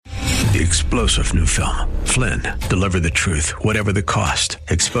The explosive new film, Flynn, deliver the truth, whatever the cost,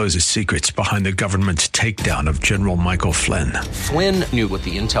 exposes secrets behind the government's takedown of General Michael Flynn. Flynn knew what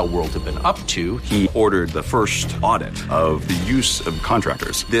the intel world had been up to. He ordered the first audit of the use of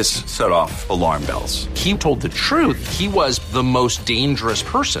contractors. This set off alarm bells. He told the truth. He was the most dangerous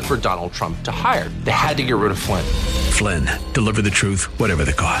person for Donald Trump to hire. They had to get rid of Flynn. Flynn, deliver the truth, whatever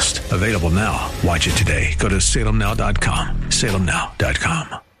the cost. Available now. Watch it today. Go to salemnow.com.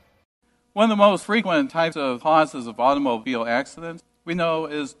 salemnow.com. One of the most frequent types of causes of automobile accidents we know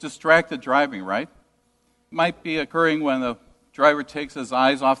is distracted driving, right? It might be occurring when a driver takes his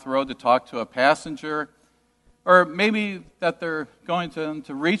eyes off the road to talk to a passenger, or maybe that they're going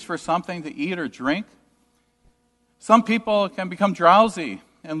to reach for something to eat or drink. Some people can become drowsy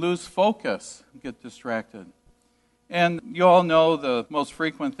and lose focus, get distracted. And you all know the most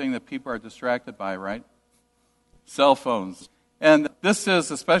frequent thing that people are distracted by, right? Cell phones. And this is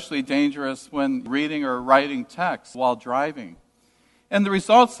especially dangerous when reading or writing text while driving. And the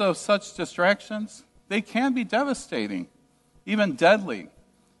results of such distractions, they can be devastating, even deadly.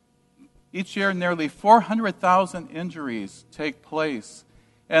 Each year, nearly 400,000 injuries take place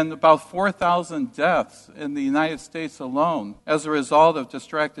and about 4,000 deaths in the United States alone as a result of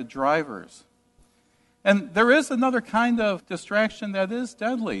distracted drivers. And there is another kind of distraction that is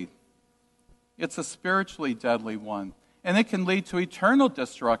deadly. It's a spiritually deadly one. And it can lead to eternal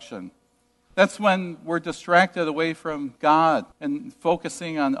destruction. That's when we're distracted away from God and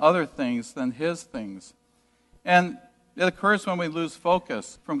focusing on other things than His things. And it occurs when we lose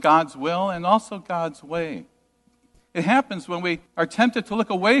focus from God's will and also God's way. It happens when we are tempted to look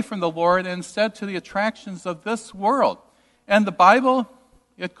away from the Lord and instead to the attractions of this world. And the Bible,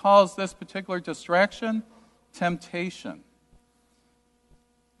 it calls this particular distraction temptation.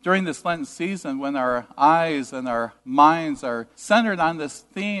 During this Lenten season, when our eyes and our minds are centered on this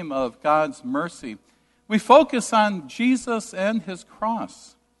theme of God's mercy, we focus on Jesus and His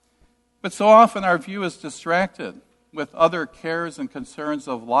cross. But so often our view is distracted with other cares and concerns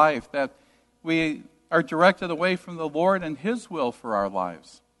of life that we are directed away from the Lord and His will for our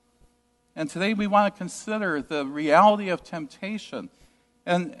lives. And today we want to consider the reality of temptation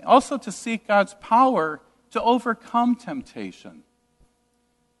and also to seek God's power to overcome temptation.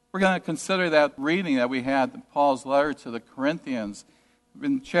 We're going to consider that reading that we had in Paul's letter to the Corinthians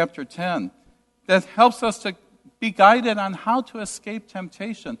in chapter 10 that helps us to be guided on how to escape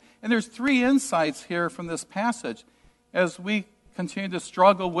temptation. And there's 3 insights here from this passage as we continue to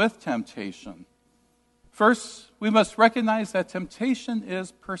struggle with temptation. First, we must recognize that temptation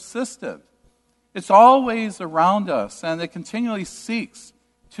is persistent. It's always around us, and it continually seeks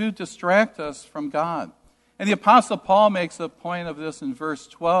to distract us from God. And the Apostle Paul makes a point of this in verse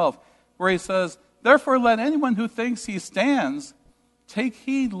 12, where he says, "Therefore let anyone who thinks he stands take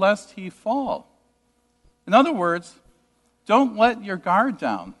heed lest he fall." In other words, don't let your guard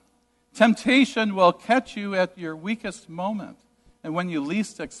down. Temptation will catch you at your weakest moment and when you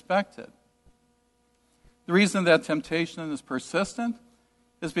least expect it. The reason that temptation is persistent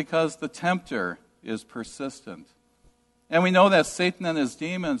is because the tempter is persistent. And we know that Satan and his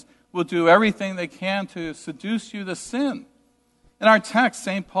demons will do everything they can to seduce you to sin. In our text,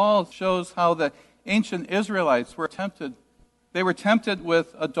 St. Paul shows how the ancient Israelites were tempted. They were tempted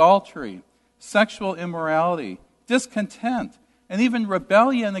with adultery, sexual immorality, discontent, and even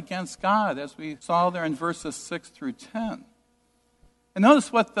rebellion against God, as we saw there in verses 6 through 10. And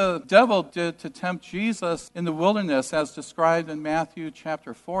notice what the devil did to tempt Jesus in the wilderness, as described in Matthew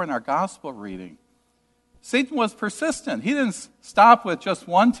chapter 4 in our gospel reading. Satan was persistent. He didn't stop with just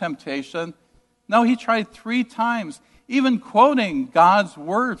one temptation. No, he tried 3 times, even quoting God's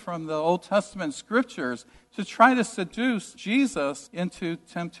word from the Old Testament scriptures to try to seduce Jesus into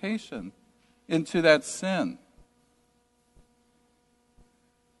temptation, into that sin.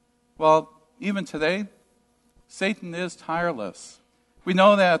 Well, even today, Satan is tireless. We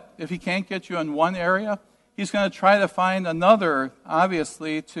know that if he can't get you in one area, he's going to try to find another,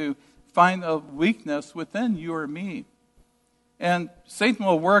 obviously, to find a weakness within you or me. And Satan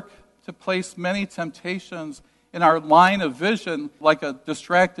will work to place many temptations in our line of vision like a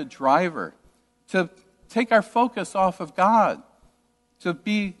distracted driver, to take our focus off of God, to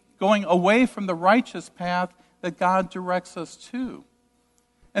be going away from the righteous path that God directs us to.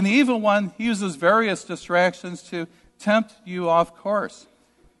 And the evil one uses various distractions to tempt you off course.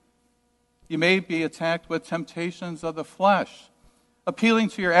 You may be attacked with temptations of the flesh, appealing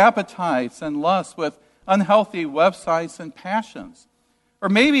to your appetites and lusts with unhealthy websites and passions. Or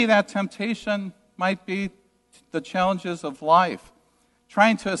maybe that temptation might be the challenges of life,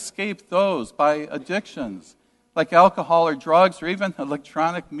 trying to escape those by addictions, like alcohol or drugs or even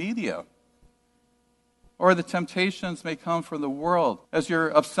electronic media. Or the temptations may come from the world as you're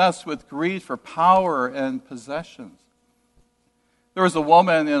obsessed with greed for power and possessions. There was a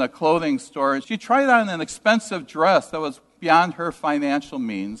woman in a clothing store. She tried on an expensive dress that was beyond her financial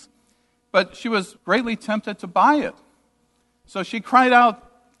means, but she was greatly tempted to buy it. So she cried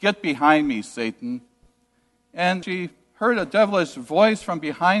out, "Get behind me, Satan." And she heard a devilish voice from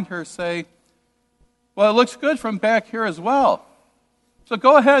behind her say, "Well, it looks good from back here as well. So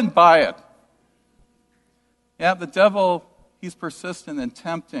go ahead and buy it." Yeah, the devil, he's persistent in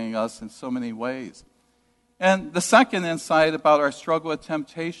tempting us in so many ways. And the second insight about our struggle with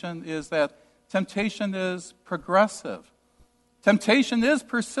temptation is that temptation is progressive. Temptation is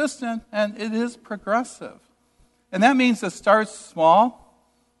persistent and it is progressive. And that means it starts small,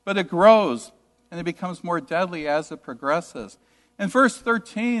 but it grows and it becomes more deadly as it progresses. And verse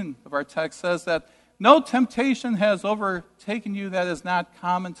 13 of our text says that no temptation has overtaken you that is not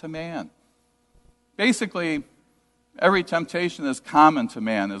common to man. Basically, every temptation is common to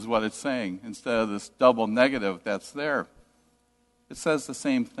man, is what it's saying, instead of this double negative that's there. It says the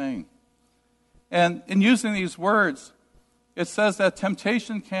same thing. And in using these words, it says that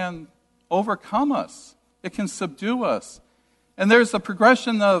temptation can overcome us. It can subdue us. And there's a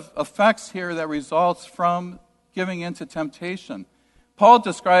progression of effects here that results from giving into temptation. Paul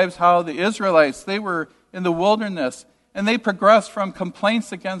describes how the Israelites, they were in the wilderness, and they progressed from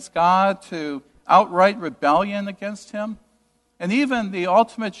complaints against God to outright rebellion against him, and even the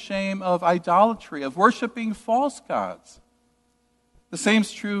ultimate shame of idolatry, of worshiping false gods. The same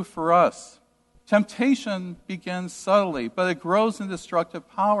is true for us. Temptation begins subtly, but it grows in destructive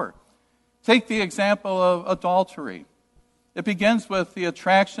power. Take the example of adultery. It begins with the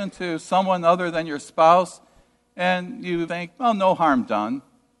attraction to someone other than your spouse, and you think, well, no harm done.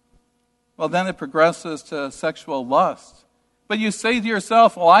 Well, then it progresses to sexual lust. But you say to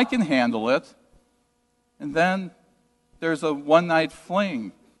yourself, well, I can handle it. And then there's a one-night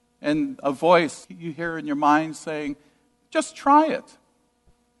fling and a voice you hear in your mind saying, just try it.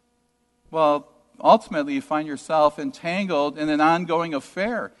 Well, ultimately you find yourself entangled in an ongoing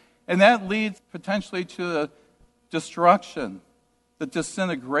affair. And that leads potentially to the destruction, the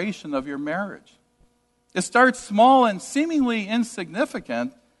disintegration of your marriage. It starts small and seemingly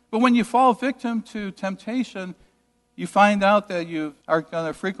insignificant, but when you fall victim to temptation, you find out that you are going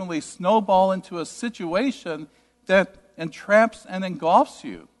to frequently snowball into a situation that entraps and engulfs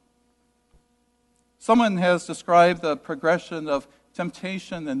you. Someone has described the progression of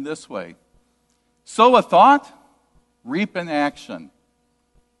temptation in this way: sow a thought, reap an action.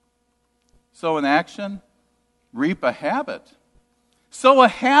 Sow an action, reap a habit. Sow a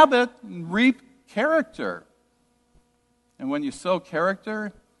habit, reap character. And when you sow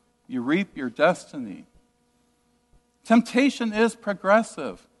character, you reap your destiny. Temptation is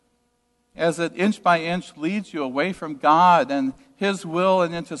progressive, as it inch by inch leads you away from God and His will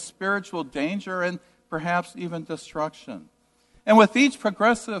and into spiritual danger and perhaps even destruction. And with each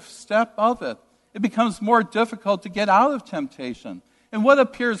progressive step of it, it becomes more difficult to get out of temptation. And what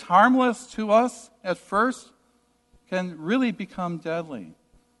appears harmless to us at first can really become deadly.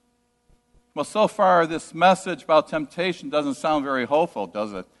 Well, so far this message about temptation doesn't sound very hopeful,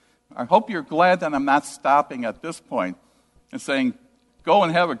 does it? I hope you're glad that I'm not stopping at this point and saying, go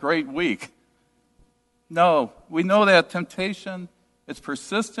and have a great week. No, we know that temptation, it's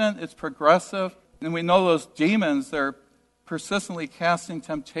persistent, it's progressive, and we know those demons, they're persistently casting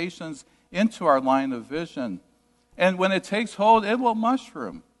temptations into our line of vision. And when it takes hold, it will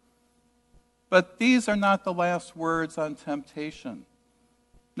mushroom. But these are not the last words on temptation.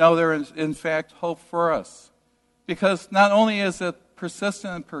 No, there is, in fact, hope for us. Because not only is it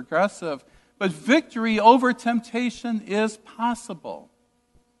persistent and progressive, but victory over temptation is possible.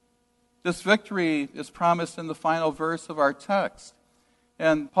 This victory is promised in the final verse of our text.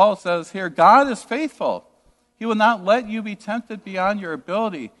 And Paul says here, God is faithful. He will not let you be tempted beyond your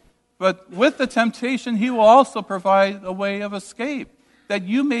ability. But with the temptation, He will also provide a way of escape, that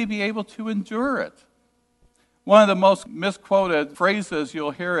you may be able to endure it. One of the most misquoted phrases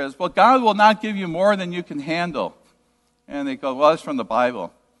you'll hear is, well, God will not give you more than you can handle. And they go, well, that's from the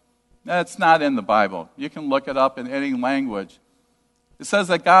Bible. That's not in the Bible. You can look it up in any language. It says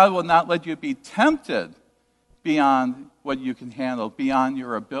that God will not let you be tempted beyond what you can handle, beyond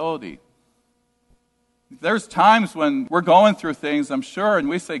your ability. There's times when we're going through things, I'm sure, and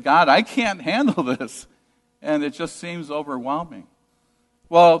we say, God, I can't handle this. And it just seems overwhelming.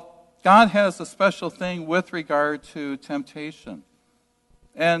 Well, God has a special thing with regard to temptation.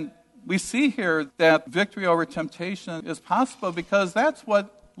 And we see here that victory over temptation is possible because that's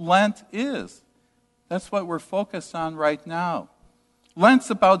what Lent is. That's what we're focused on right now. Lent's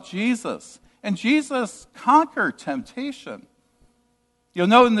about Jesus, and Jesus conquered temptation. You'll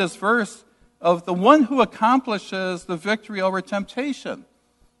note in this verse of the one who accomplishes the victory over temptation.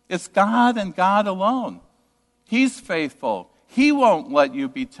 It's God and God alone. He's faithful. He won't let you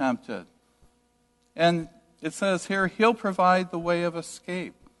be tempted. And it says here, He'll provide the way of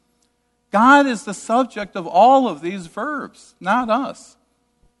escape. God is the subject of all of these verbs, not us.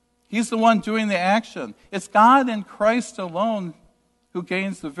 He's the one doing the action. It's God and Christ alone who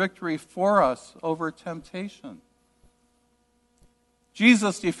gains the victory for us over temptation.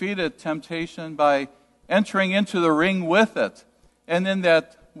 Jesus defeated temptation by entering into the ring with it. And in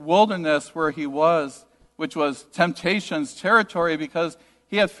that wilderness where he was, which was temptation's territory because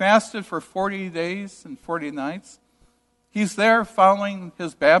he had fasted for 40 days and 40 nights, he's there following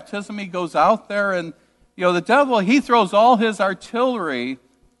his baptism. He goes out there and, the devil, he throws all his artillery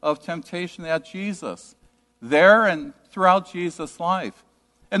of temptation at Jesus there and throughout Jesus' life.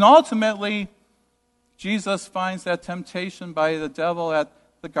 And ultimately, Jesus finds that temptation by the devil at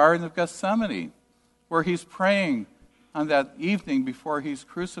the Garden of Gethsemane, where he's praying on that evening before he's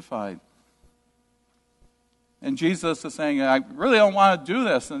crucified. And Jesus is saying, I really don't want to do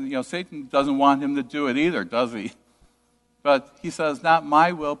this. And, Satan doesn't want him to do it either, does he? But he says, not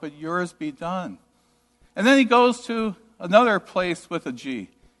my will, but yours be done. And then he goes to another place with a G,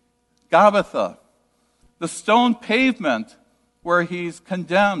 Gabbatha, the stone pavement where he's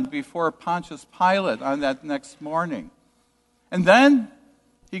condemned before Pontius Pilate on that next morning. And then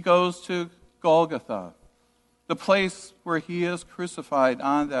he goes to Golgotha, the place where he is crucified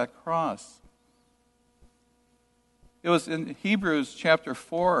on that cross. It was in Hebrews chapter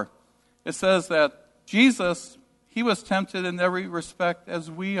 4. It says that Jesus, he was tempted in every respect as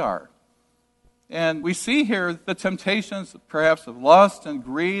we are. And we see here the temptations perhaps of lust and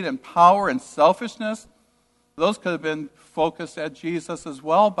greed and power and selfishness. Those could have been focused at Jesus as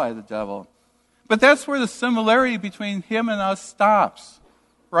well by the devil. But that's where the similarity between him and us stops,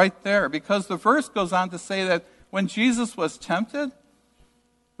 right there. Because the verse goes on to say that when Jesus was tempted,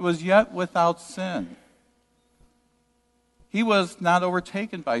 it was yet without sin. He was not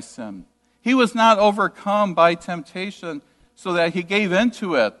overtaken by sin. He was not overcome by temptation so that he gave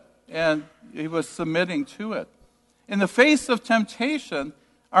into it and he was submitting to it. In the face of temptation,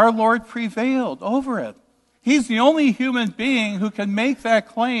 our Lord prevailed over it. He's the only human being who can make that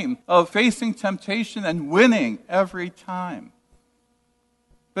claim of facing temptation and winning every time.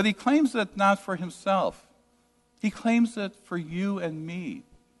 But he claims it not for himself. He claims it for you and me.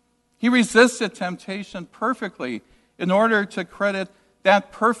 He resisted temptation perfectly in order to credit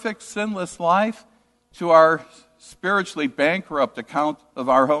that perfect sinless life to our spiritually bankrupt account of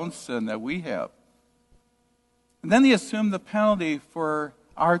our own sin that we have. And then he assumed the penalty for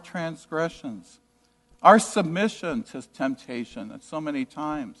our transgressions, our submission to temptation at so many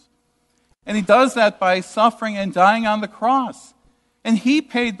times. And he does that by suffering and dying on the cross. And he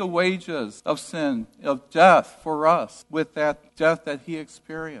paid the wages of sin, of death for us with that death that he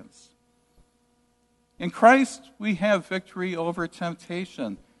experienced. In Christ, we have victory over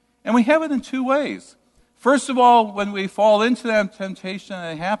temptation. And we have it in two ways. First of all, when we fall into that temptation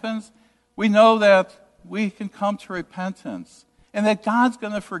and it happens, we know that we can come to repentance and that God's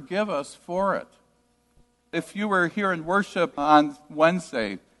going to forgive us for it. If you were here in worship on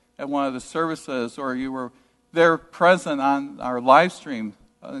Wednesday at one of the services, or you were there present on our live stream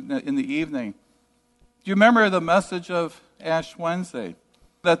in the evening, do you remember the message of Ash Wednesday?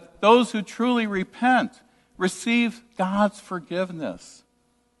 That those who truly repent receive God's forgiveness.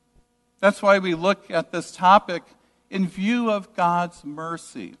 That's why we look at this topic in view of God's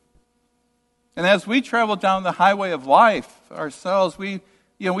mercy. And as we travel down the highway of life ourselves, we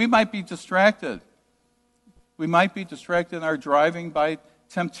might be distracted. We might be distracted in our driving by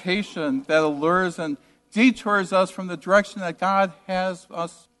temptation that allures and detours us from the direction that God has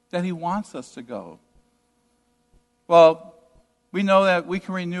us, that he wants us to go. Well, we know that we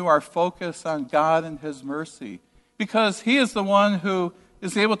can renew our focus on God and his mercy because he is the one who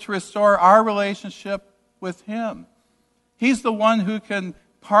is able to restore our relationship with him. He's the one who can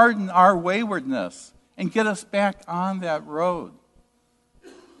pardon our waywardness and get us back on that road.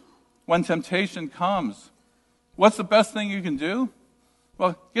 When temptation comes, what's the best thing you can do?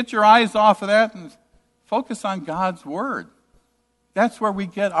 Well, get your eyes off of that and focus on God's word. That's where we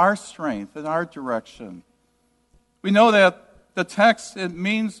get our strength and our direction. We know that the text, it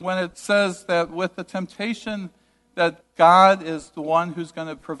means when it says that with the temptation that God is the one who's going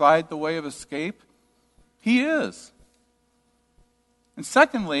to provide the way of escape. He is. And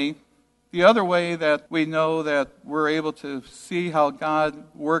secondly, the other way that we know that we're able to see how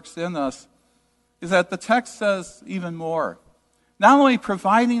God works in us is that the text says even more. Not only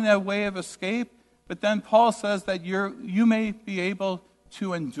providing that way of escape, but then Paul says that you may be able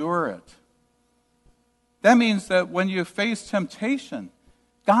to endure it. That means that when you face temptation,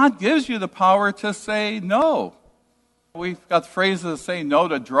 God gives you the power to say no. We've got phrases that say no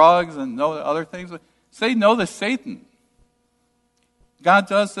to drugs and no to other things. Say no to Satan. God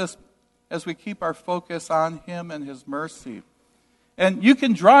does this as we keep our focus on him and his mercy. And you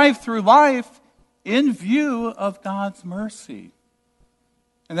can drive through life in view of God's mercy.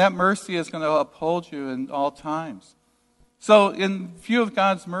 And that mercy is going to uphold you in all times. So in view of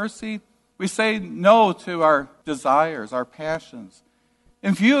God's mercy, we say no to our desires, our passions.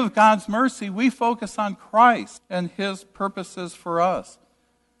 In view of God's mercy, we focus on Christ and his purposes for us.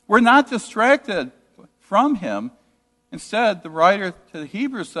 We're not distracted from him. Instead, the writer to the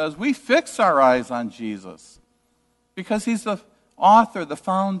Hebrews says, we fix our eyes on Jesus because he's the author, the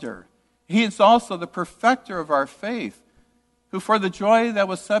founder. He is also the perfecter of our faith, who for the joy that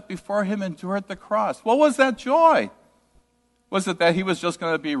was set before him endured the cross. What was that joy? Was it that he was just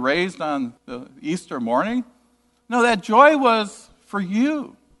going to be raised on the Easter morning? No, that joy was for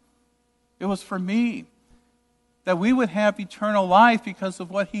you. It was for me. That we would have eternal life because of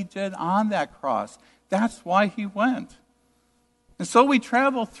what he did on that cross. That's why he went. And so we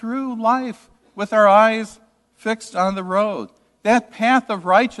travel through life with our eyes fixed on the road. That path of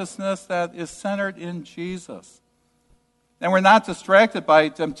righteousness that is centered in Jesus. And we're not distracted by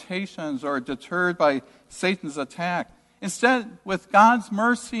temptations or deterred by Satan's attack. Instead, with God's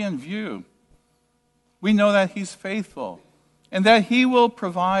mercy in view, we know that he's faithful and that he will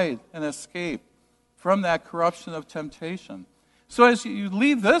provide an escape from that corruption of temptation. So as you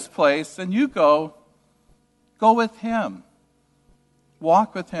leave this place and you go with him.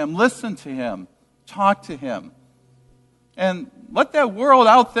 Walk with him. Listen to him. Talk to him. And let that world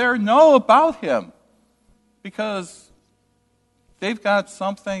out there know about him, because they've got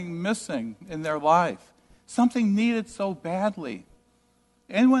something missing in their life. Something needed so badly.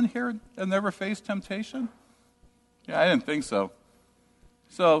 Anyone here have never faced temptation? Yeah, I didn't think so.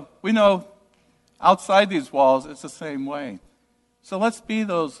 So we know outside these walls it's the same way. So let's be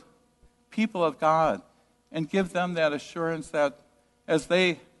those people of God and give them that assurance that as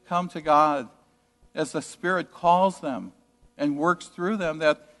they come to God, as the Spirit calls them and works through them,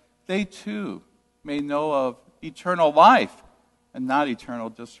 that they too may know of eternal life and not eternal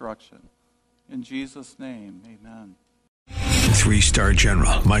destruction. In Jesus' name, amen. 3-star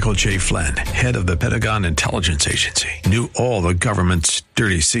General Michael J. Flynn, head of the Pentagon Intelligence Agency, knew all the government's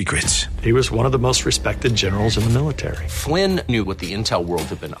dirty secrets. He was one of the most respected generals in the military. Flynn knew what the intel world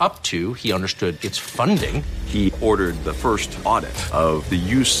had been up to. He understood its funding. He ordered the first audit of the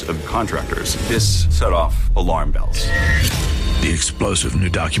use of contractors. This set off alarm bells. The explosive new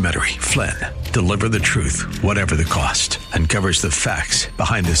documentary, Flynn, Deliver the Truth, Whatever the Cost, uncovers the facts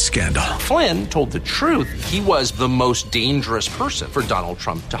behind this scandal. Flynn told the truth. He was the most dangerous person for Donald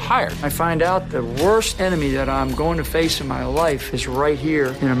Trump to hire. I find out the worst enemy that I'm going to face in my life is right here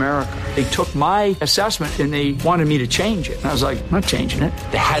in America. They took my assessment and they wanted me to change it. And I was like, I'm not changing it.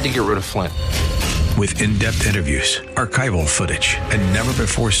 They had to get rid of Flynn. With in-depth interviews, archival footage, and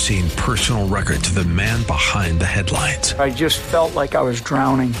never-before-seen personal records of the man behind the headlines. I just felt like I was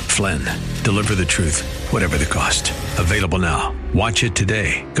drowning. Flynn, Deliver the Truth, Whatever the Cost. Available now. Watch it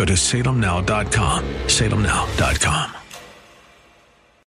today. Go to salemnow.com. salemnow.com.